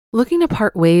Looking to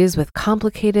part ways with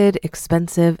complicated,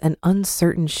 expensive, and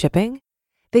uncertain shipping?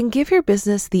 Then give your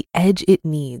business the edge it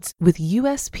needs with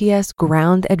USPS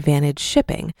Ground Advantage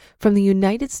shipping from the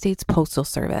United States Postal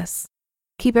Service.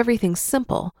 Keep everything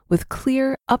simple with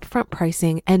clear, upfront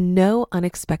pricing and no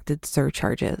unexpected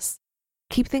surcharges.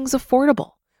 Keep things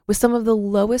affordable with some of the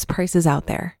lowest prices out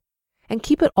there. And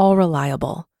keep it all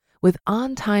reliable with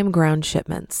on-time ground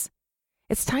shipments.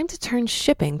 It's time to turn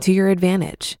shipping to your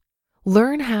advantage.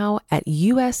 Learn how at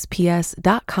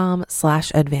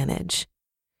USPS.com/advantage.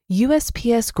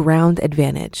 USPS Ground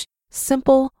Advantage.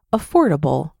 Simple,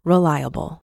 affordable,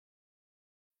 reliable.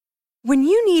 When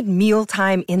you need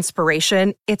mealtime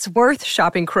inspiration, it's worth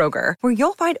shopping Kroger, where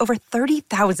you'll find over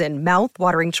 30,000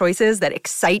 mouth-watering choices that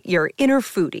excite your inner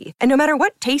foodie. And no matter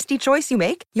what tasty choice you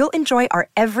make, you'll enjoy our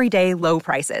everyday low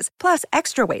prices, plus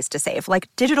extra ways to save, like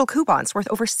digital coupons worth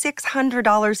over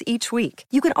 $600 each week.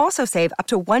 You can also save up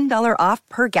to $1 off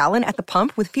per gallon at the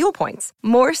pump with fuel points.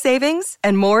 More savings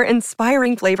and more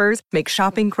inspiring flavors make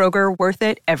shopping Kroger worth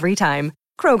it every time.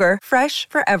 Kroger, fresh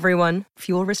for everyone.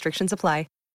 Fuel restrictions apply.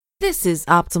 This is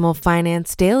Optimal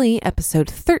Finance Daily, episode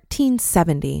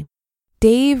 1370.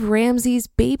 Dave Ramsey's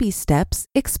Baby Steps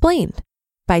Explained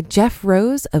by Jeff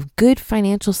Rose of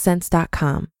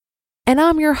GoodFinancialSense.com. And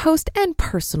I'm your host and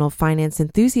personal finance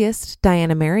enthusiast,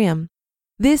 Diana Merriam.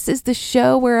 This is the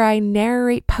show where I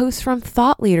narrate posts from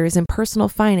thought leaders in personal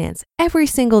finance every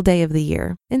single day of the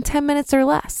year in 10 minutes or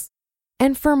less.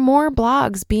 And for more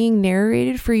blogs being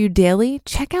narrated for you daily,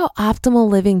 check out Optimal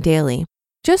Living Daily.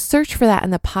 Just search for that in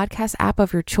the podcast app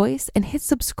of your choice and hit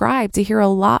subscribe to hear a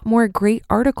lot more great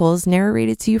articles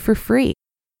narrated to you for free.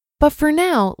 But for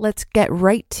now, let's get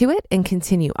right to it and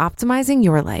continue optimizing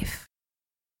your life.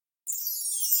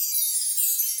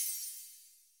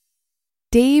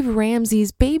 Dave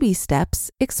Ramsey's Baby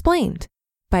Steps Explained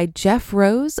by Jeff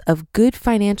Rose of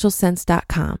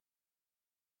GoodFinancialSense.com.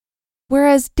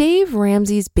 Whereas Dave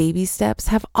Ramsey's baby steps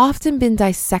have often been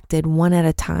dissected one at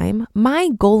a time, my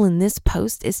goal in this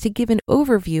post is to give an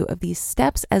overview of these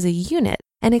steps as a unit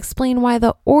and explain why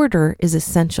the order is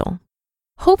essential.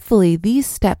 Hopefully, these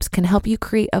steps can help you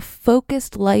create a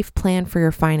focused life plan for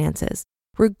your finances,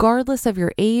 regardless of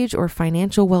your age or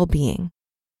financial well-being.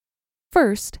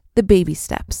 First, the baby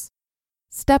steps.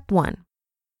 Step 1,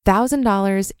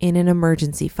 $1,000 in an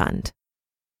emergency fund.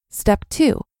 Step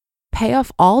 2, pay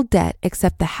off all debt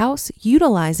except the house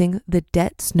utilizing the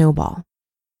debt snowball.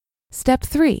 Step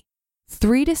 3,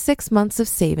 3 to 6 months of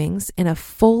savings in a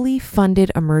fully funded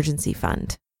emergency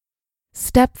fund.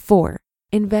 Step 4,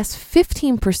 invest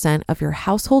 15% of your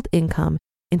household income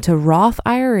into Roth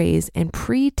IRAs and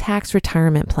pre-tax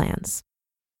retirement plans.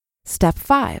 Step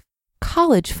 5,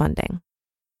 college funding.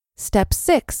 Step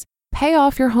 6, pay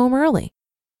off your home early.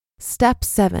 Step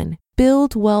 7,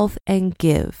 build wealth and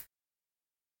give.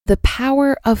 The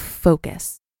power of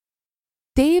focus.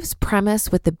 Dave's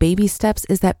premise with the baby steps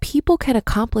is that people can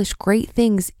accomplish great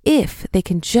things if they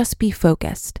can just be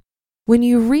focused. When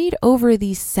you read over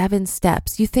these 7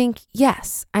 steps, you think,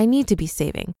 yes, I need to be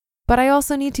saving, but I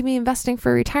also need to be investing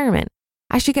for retirement.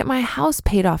 I should get my house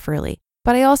paid off early,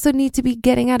 but I also need to be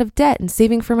getting out of debt and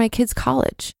saving for my kids'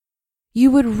 college.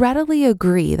 You would readily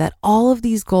agree that all of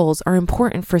these goals are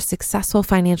important for successful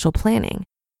financial planning.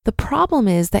 The problem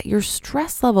is that your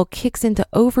stress level kicks into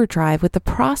overdrive with the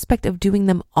prospect of doing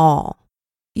them all.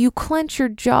 You clench your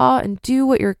jaw and do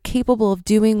what you're capable of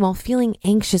doing while feeling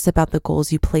anxious about the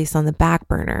goals you place on the back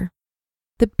burner.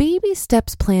 The baby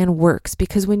steps plan works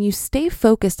because when you stay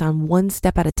focused on one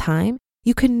step at a time,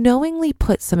 you can knowingly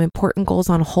put some important goals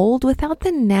on hold without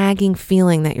the nagging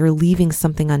feeling that you're leaving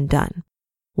something undone.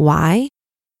 Why?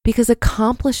 Because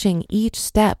accomplishing each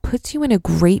step puts you in a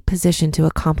great position to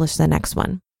accomplish the next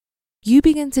one. You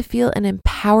begin to feel an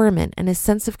empowerment and a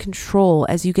sense of control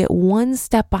as you get one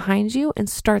step behind you and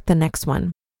start the next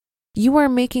one. You are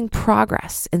making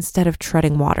progress instead of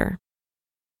treading water.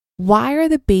 Why are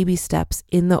the baby steps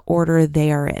in the order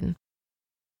they are in?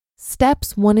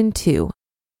 Steps 1 and 2,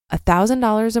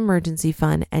 $1,000 emergency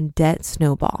fund and debt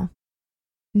snowball.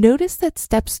 Notice that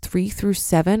steps 3 through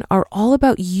 7 are all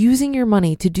about using your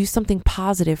money to do something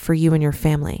positive for you and your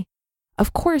family.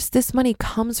 Of course, this money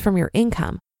comes from your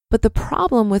income. But the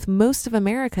problem with most of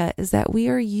America is that we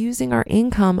are using our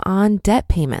income on debt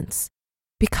payments.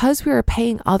 Because we are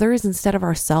paying others instead of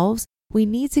ourselves, we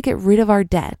need to get rid of our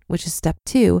debt, which is step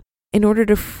 2, in order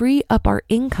to free up our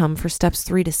income for steps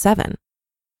 3 to 7.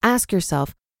 Ask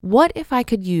yourself, what if I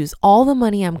could use all the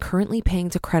money I'm currently paying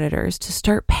to creditors to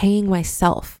start paying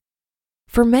myself?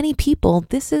 For many people,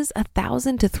 this is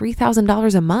 $1,000 to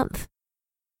 $3,000 a month.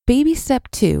 Baby step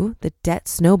 2, the debt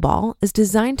snowball, is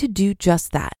designed to do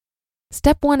just that.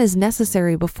 Step 1 is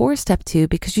necessary before step 2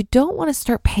 because you don't want to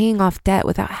start paying off debt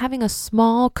without having a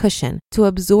small cushion to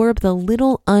absorb the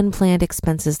little unplanned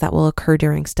expenses that will occur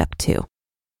during step 2.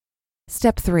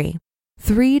 Step 3,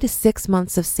 3 to 6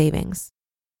 months of savings.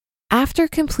 After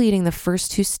completing the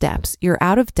first 2 steps, you're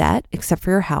out of debt except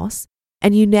for your house,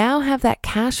 and you now have that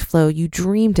cash flow you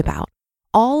dreamed about.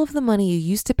 All of the money you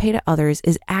used to pay to others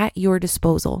is at your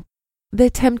disposal. The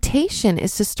temptation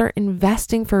is to start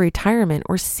investing for retirement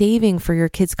or saving for your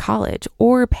kids' college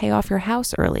or pay off your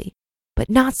house early, but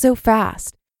not so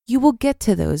fast. You will get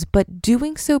to those, but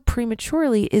doing so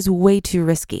prematurely is way too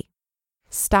risky.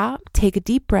 Stop, take a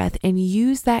deep breath, and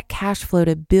use that cash flow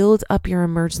to build up your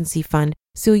emergency fund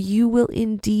so you will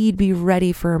indeed be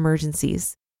ready for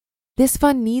emergencies. This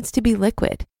fund needs to be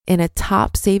liquid in a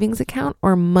top savings account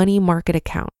or money market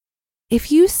account. If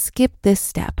you skipped this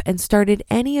step and started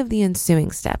any of the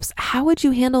ensuing steps, how would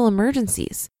you handle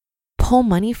emergencies? Pull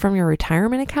money from your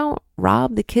retirement account?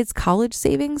 Rob the kids' college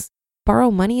savings? Borrow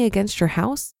money against your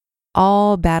house?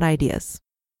 All bad ideas.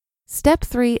 Step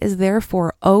 3 is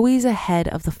therefore always ahead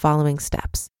of the following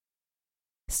steps.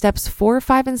 Steps 4,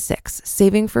 5, and 6,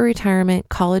 saving for retirement,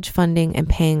 college funding, and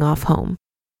paying off home.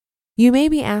 You may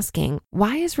be asking,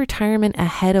 why is retirement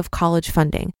ahead of college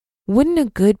funding? Wouldn't a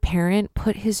good parent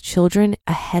put his children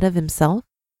ahead of himself?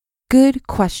 Good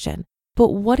question.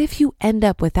 But what if you end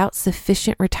up without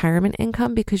sufficient retirement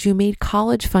income because you made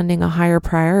college funding a higher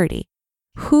priority?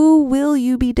 Who will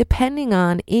you be depending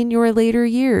on in your later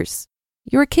years?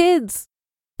 Your kids.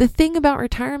 The thing about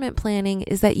retirement planning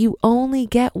is that you only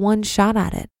get one shot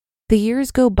at it. The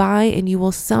years go by and you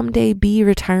will someday be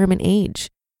retirement age.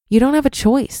 You don't have a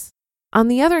choice. On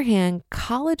the other hand,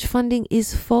 college funding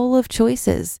is full of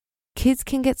choices. Kids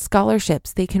can get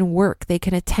scholarships, they can work, they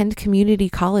can attend community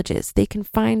colleges, they can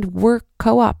find work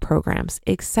co-op programs,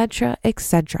 etc.,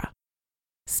 etc.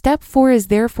 Step 4 is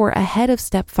therefore ahead of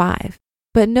step 5.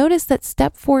 But notice that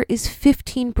step 4 is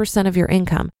 15% of your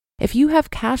income. If you have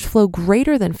cash flow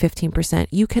greater than 15%,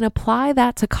 you can apply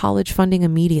that to college funding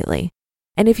immediately.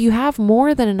 And if you have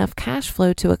more than enough cash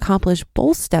flow to accomplish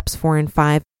both steps 4 and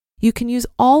 5, you can use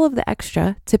all of the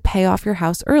extra to pay off your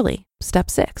house early, step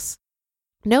 6.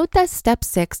 Note that step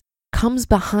 6 comes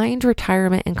behind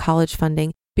retirement and college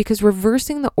funding because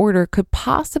reversing the order could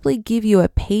possibly give you a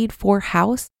paid-for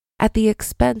house at the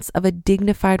expense of a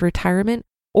dignified retirement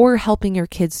or helping your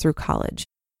kids through college.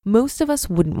 Most of us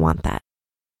wouldn't want that.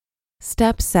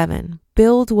 Step 7,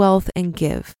 build wealth and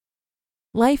give.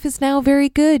 Life is now very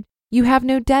good. You have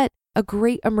no debt, a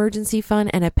great emergency fund,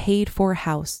 and a paid-for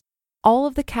house. All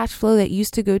of the cash flow that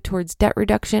used to go towards debt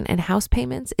reduction and house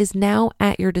payments is now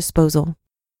at your disposal.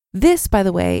 This, by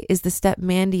the way, is the step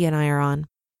Mandy and I are on.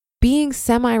 Being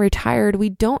semi-retired, we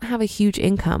don't have a huge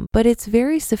income, but it's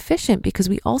very sufficient because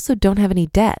we also don't have any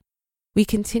debt. We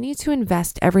continue to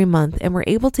invest every month and we're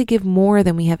able to give more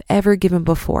than we have ever given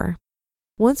before.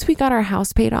 Once we got our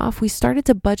house paid off, we started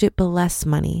to budget less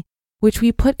money, which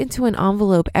we put into an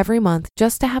envelope every month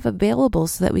just to have available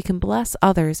so that we can bless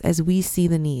others as we see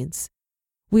the needs.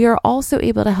 We are also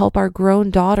able to help our grown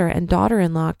daughter and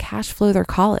daughter-in-law cash flow their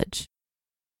college.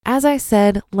 As I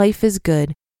said, life is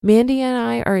good. Mandy and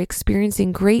I are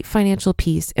experiencing great financial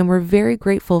peace, and we're very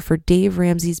grateful for Dave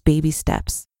Ramsey's baby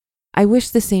steps. I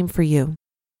wish the same for you.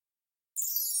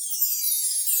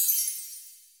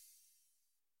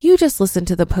 You just listened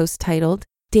to the post titled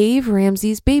Dave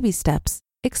Ramsey's Baby Steps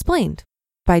Explained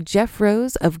by Jeff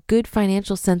Rose of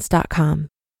GoodFinancialSense.com.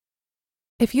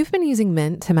 If you've been using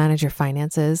Mint to manage your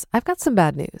finances, I've got some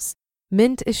bad news.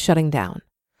 Mint is shutting down.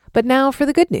 But now for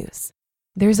the good news.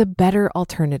 There's a better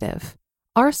alternative.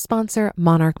 Our sponsor,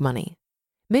 Monarch Money.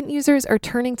 Mint users are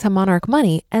turning to Monarch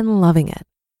Money and loving it.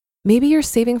 Maybe you're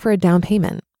saving for a down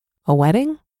payment, a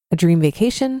wedding, a dream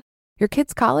vacation, your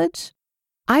kids' college.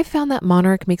 I've found that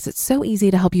Monarch makes it so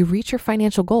easy to help you reach your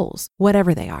financial goals,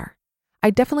 whatever they are. I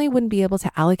definitely wouldn't be able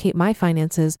to allocate my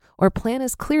finances or plan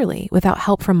as clearly without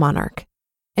help from Monarch.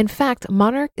 In fact,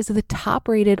 Monarch is the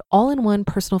top-rated all-in-one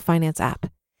personal finance app.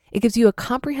 It gives you a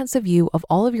comprehensive view of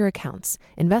all of your accounts,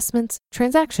 investments,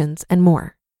 transactions, and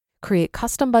more. Create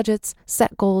custom budgets,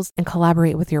 set goals, and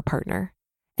collaborate with your partner.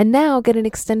 And now get an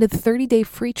extended 30-day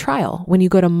free trial when you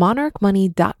go to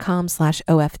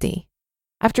monarchmoney.com/OFD.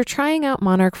 After trying out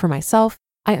Monarch for myself,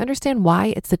 I understand why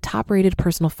it's the top-rated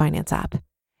personal finance app.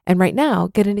 And right now,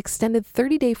 get an extended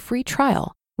 30-day free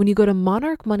trial when you go to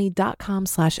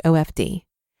monarchmoney.com/OFD.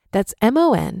 That's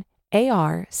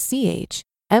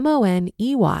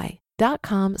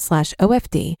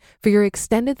monarchmoney.com/OFD for your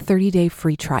extended 30-day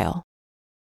free trial.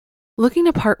 Looking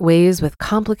to part ways with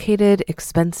complicated,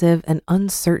 expensive, and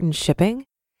uncertain shipping?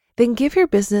 Then give your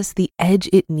business the edge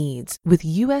it needs with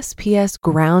USPS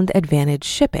Ground Advantage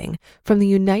shipping from the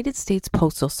United States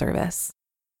Postal Service.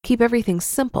 Keep everything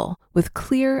simple with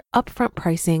clear, upfront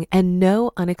pricing and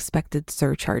no unexpected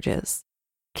surcharges.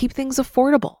 Keep things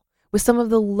affordable with some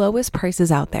of the lowest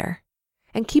prices out there.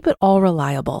 And keep it all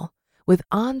reliable with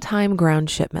on-time ground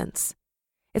shipments.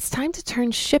 It's time to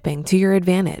turn shipping to your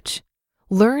advantage.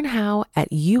 Learn how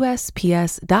at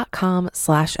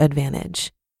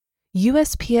USPS.com/advantage.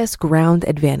 USPS Ground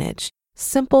Advantage.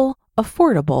 Simple,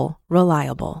 affordable,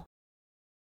 reliable.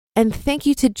 And thank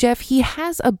you to Jeff. He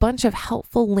has a bunch of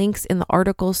helpful links in the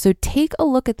article, so take a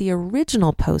look at the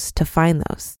original post to find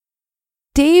those.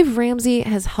 Dave Ramsey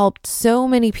has helped so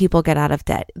many people get out of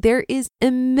debt. There is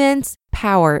immense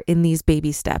power in these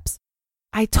baby steps.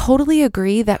 I totally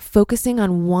agree that focusing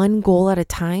on one goal at a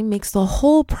time makes the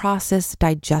whole process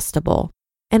digestible.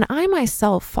 And I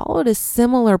myself followed a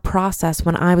similar process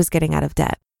when I was getting out of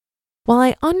debt. While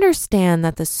I understand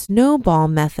that the snowball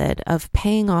method of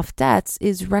paying off debts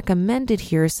is recommended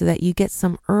here so that you get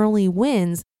some early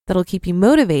wins that'll keep you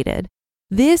motivated,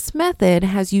 this method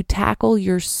has you tackle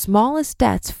your smallest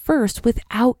debts first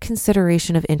without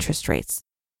consideration of interest rates.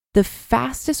 The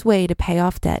fastest way to pay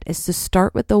off debt is to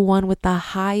start with the one with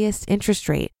the highest interest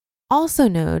rate, also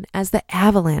known as the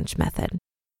avalanche method.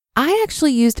 I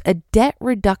actually used a debt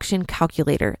reduction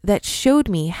calculator that showed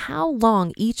me how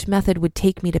long each method would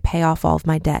take me to pay off all of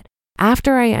my debt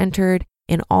after I entered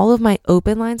in all of my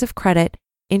open lines of credit,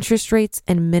 interest rates,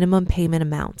 and minimum payment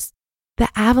amounts. The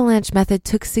avalanche method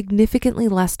took significantly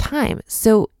less time,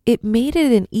 so it made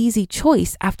it an easy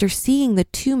choice after seeing the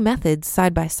two methods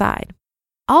side by side.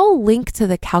 I'll link to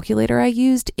the calculator I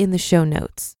used in the show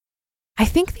notes. I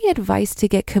think the advice to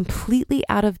get completely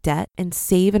out of debt and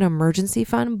save an emergency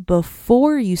fund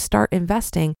before you start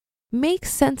investing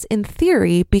makes sense in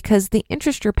theory because the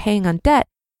interest you're paying on debt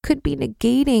could be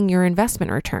negating your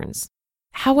investment returns.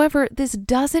 However, this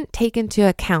doesn't take into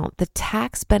account the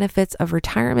tax benefits of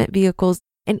retirement vehicles,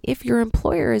 and if your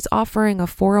employer is offering a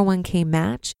 401k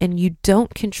match and you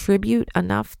don't contribute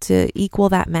enough to equal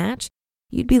that match,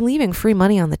 you'd be leaving free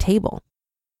money on the table.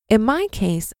 In my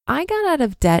case, I got out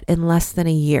of debt in less than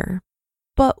a year.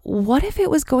 But what if it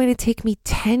was going to take me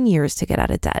 10 years to get out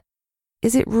of debt?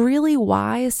 Is it really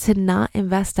wise to not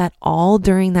invest at all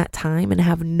during that time and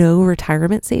have no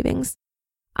retirement savings?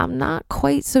 I'm not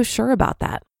quite so sure about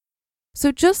that.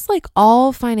 So just like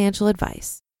all financial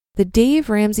advice, the Dave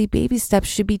Ramsey baby steps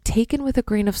should be taken with a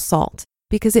grain of salt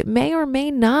because it may or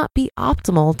may not be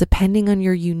optimal depending on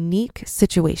your unique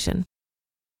situation.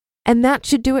 And that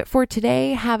should do it for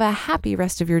today. Have a happy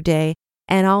rest of your day,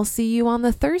 and I'll see you on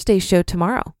the Thursday show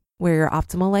tomorrow, where your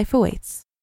optimal life awaits.